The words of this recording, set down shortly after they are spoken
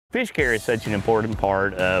Fish care is such an important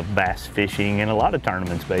part of bass fishing and a lot of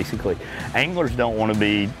tournaments basically. Anglers don't want to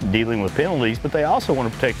be dealing with penalties, but they also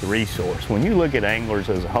want to protect the resource. When you look at anglers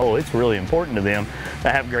as a whole, it's really important to them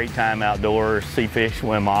to have great time outdoors, see fish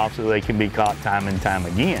swim off so they can be caught time and time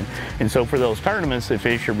again. And so for those tournaments that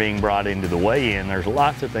fish are being brought into the weigh-in, there's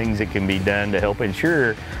lots of things that can be done to help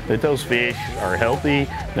ensure that those fish are healthy,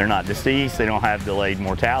 they're not deceased, they don't have delayed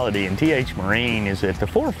mortality, and TH Marine is at the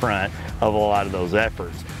forefront of a lot of those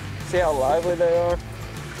efforts. See how lively they are?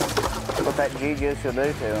 What that G-Juice will do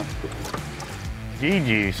to them.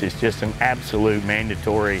 G-Juice is just an absolute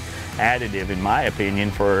mandatory additive, in my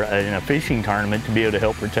opinion, for in a fishing tournament to be able to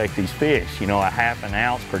help protect these fish. You know, a half an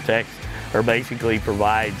ounce protects, or basically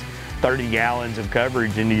provides 30 gallons of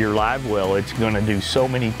coverage into your live well. It's going to do so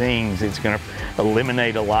many things. It's going to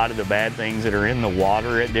eliminate a lot of the bad things that are in the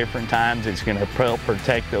water at different times. It's going to help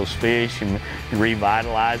protect those fish and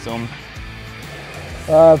revitalize them.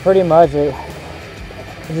 Pretty much it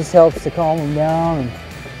just helps to calm them down and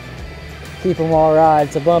keep them all right.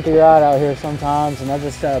 It's a bumpy ride out here sometimes, and I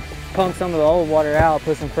just pump some of the old water out,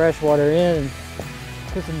 put some fresh water in, and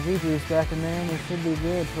put some G-Juice back in there, and it should be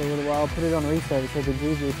good for a little while. Put it on reset so the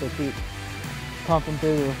G-Juice will keep pumping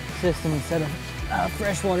through the system instead of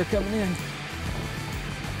fresh water coming in.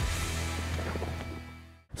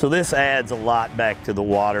 So this adds a lot back to the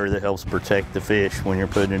water that helps protect the fish when you're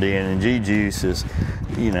putting it in. And G-Juice is,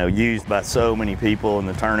 you know, used by so many people in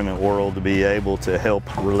the tournament world to be able to help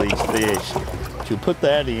release fish. But you put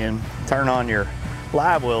that in, turn on your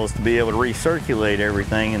live wells to be able to recirculate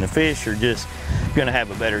everything, and the fish are just going to have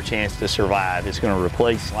a better chance to survive. It's going to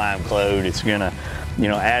replace slime chloride. It's going to, you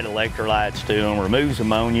know, add electrolytes to them, removes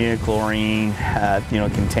ammonia, chlorine, you know,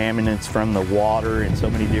 contaminants from the water in so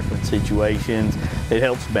many different situations. It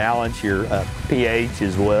helps balance your pH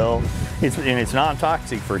as well. And it's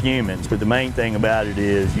non-toxic for humans, but the main thing about it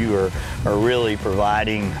is you are really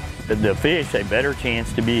providing the fish a better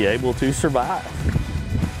chance to be able to survive.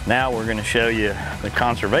 Now we're going to show you the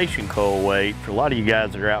conservation cull weight. For a lot of you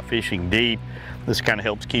guys that are out fishing deep, this kind of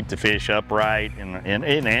helps keep the fish upright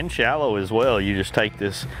and shallow as well. You just take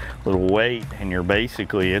this little weight and it's a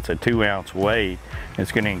 2-ounce weight.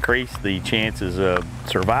 It's going to increase the chances of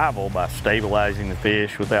survival by stabilizing the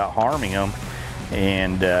fish without harming them.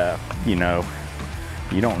 And you know,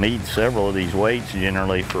 you don't need several of these weights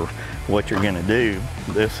generally for what you're going to do.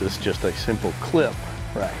 This is just a simple clip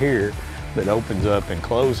right here that opens up and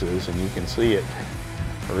closes, and you can see it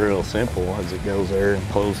real simple as it goes there and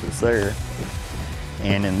closes there.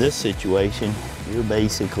 And in this situation, you're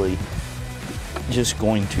basically just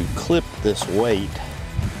going to clip this weight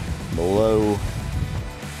below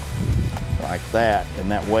like that, and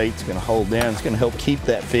that weight's going to hold down. It's going to help keep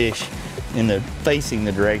that fish facing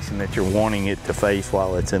the direction that you're wanting it to face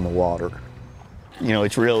while it's in the water. You know,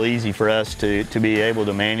 it's real easy for us to be able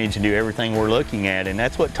to manage and do everything we're looking at, and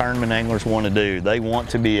that's what tournament anglers want to do. They want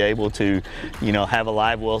to be able to, you know, have a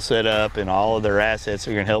live well set up, and all of their assets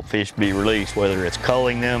are going to help fish be released, whether it's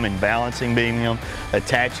culling them and balancing beaming them,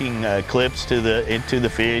 attaching clips to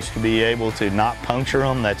the fish to be able to not puncture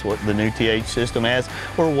them. That's what the new TH system has,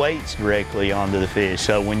 or weights directly onto the fish.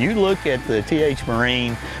 So when you look at the TH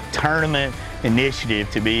Marine tournament initiative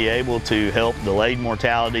to be able to help delayed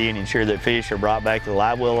mortality and ensure that fish are brought back to the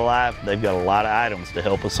live well alive, they've got a lot of items to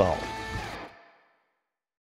help us all.